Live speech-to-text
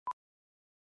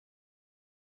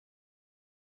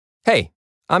Hey,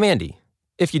 I'm Andy.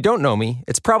 If you don't know me,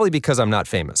 it's probably because I'm not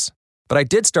famous. But I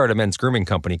did start a men's grooming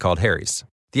company called Harry's.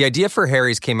 The idea for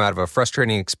Harry's came out of a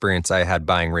frustrating experience I had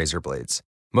buying razor blades.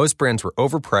 Most brands were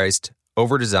overpriced,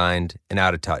 overdesigned, and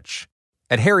out of touch.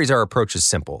 At Harry's, our approach is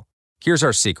simple. Here's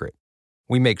our secret.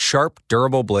 We make sharp,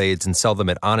 durable blades and sell them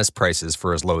at honest prices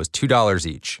for as low as $2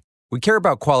 each. We care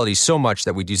about quality so much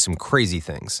that we do some crazy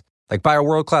things, like buy a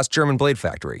world-class German blade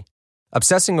factory.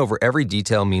 Obsessing over every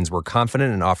detail means we're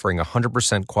confident in offering a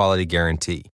 100% quality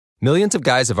guarantee. Millions of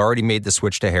guys have already made the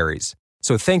switch to Harry's,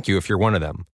 so thank you if you're one of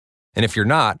them. And if you're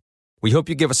not, we hope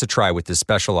you give us a try with this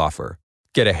special offer.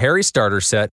 Get a Harry starter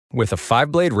set with a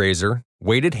 5-blade razor,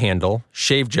 weighted handle,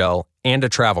 shave gel, and a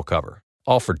travel cover.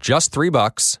 All for just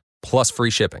 $3 plus free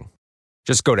shipping.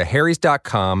 Just go to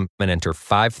harrys.com and enter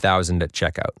 5000 at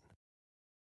checkout.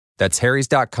 That's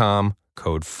harrys.com,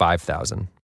 code 5000.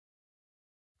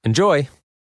 Enjoy.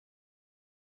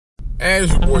 And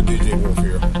it's your boy DJ Wolf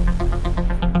here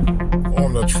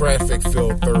on the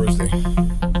traffic-filled Thursday.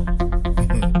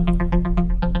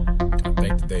 I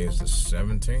think today is the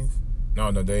 17th.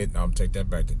 No, take that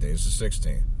back. Today is the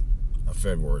 16th of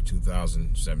February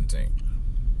 2017.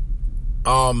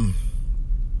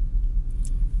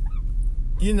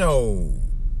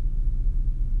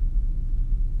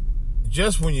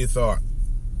 Just when you thought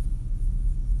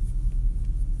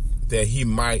that he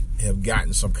might have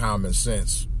gotten some common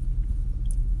sense,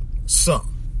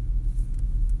 some,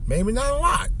 maybe not a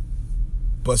lot,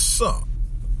 but some,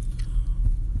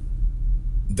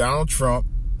 Donald Trump,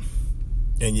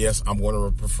 and yes, I'm going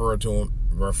to refer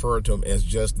to him as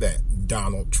just that,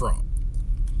 Donald Trump.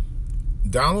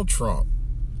 Donald Trump,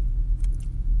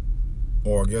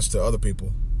 or I guess to other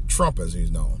people, Trump as he's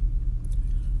known,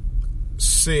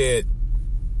 said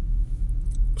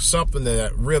something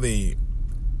that really,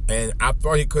 and I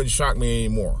thought he couldn't shock me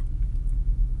anymore.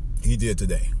 He did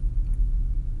today.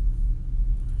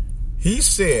 He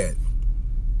said,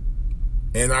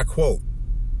 and I quote,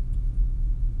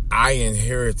 "I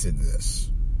inherited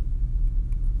this."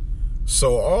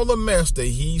 So all the mess that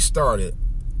he started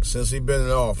since he's been in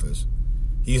office,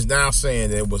 he's now saying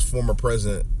that it was former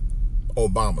President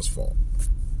Obama's fault.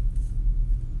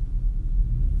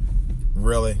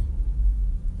 Really?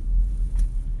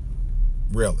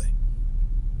 Really?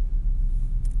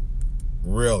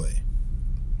 Really?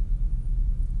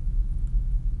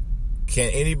 Can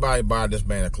anybody buy this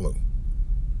man a clue?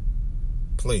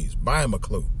 Please, buy him a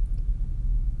clue.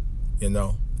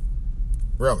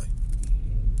 Really?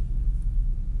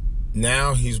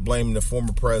 Now he's blaming the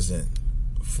former president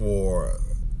for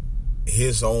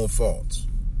his own faults.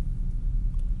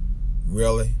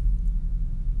 Really?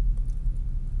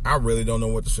 I really don't know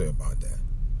what to say about that.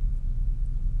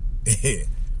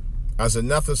 I said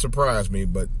nothing surprised me,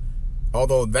 but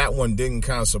although that one didn't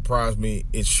kind of surprise me,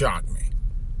 it shocked me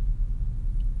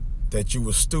that you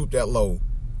would stoop that low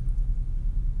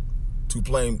to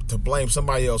blame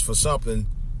somebody else for something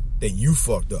that you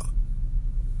fucked up.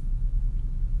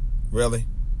 Really?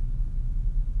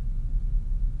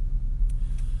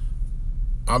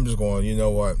 I'm just going, you know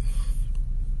what?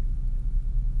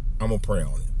 I'm going to pray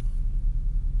on it.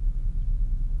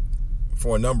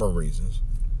 For a number of reasons.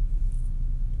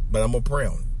 But I'm going to pray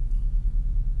on it.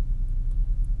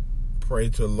 Pray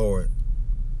to the Lord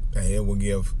that He will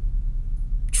give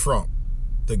Trump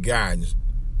the guidance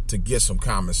to get some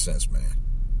common sense, man.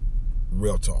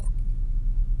 Real talk.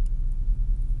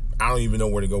 I don't even know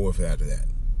where to go with it after that.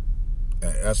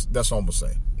 That's all I'm going to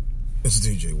say. It's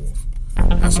DJ Wolf.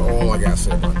 That's all I got to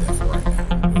say about that for right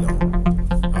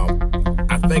now.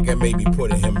 I think I may be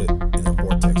putting him in a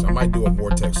vortex. I might do a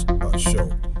vortex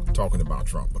show talking about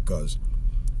Trump because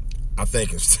I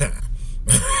think it's time.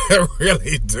 I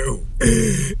really do.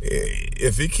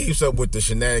 If he keeps up with the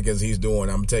shenanigans he's doing,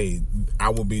 I'm telling you, I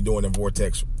will be doing a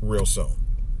vortex real soon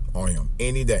on him.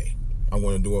 Any day, I'm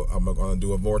going to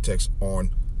do a vortex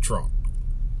on Trump.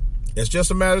 It's just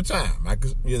a matter of time. I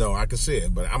can see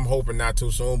it, but I'm hoping not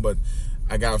too soon. But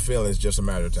I got a feeling it's just a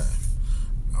matter of time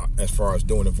as far as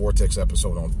doing a vortex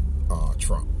episode on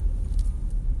Trump,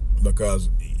 because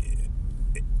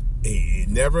he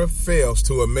never fails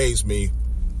to amaze me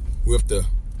with the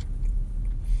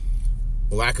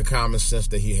lack of common sense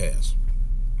that he has.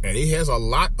 And he has a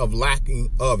lot of lacking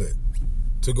of it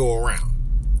to go around.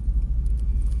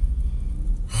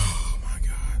 Oh, my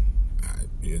God.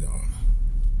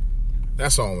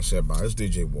 That's all I'm going to say about it. It's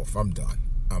DJ Wolf. I'm done.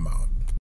 I'm out.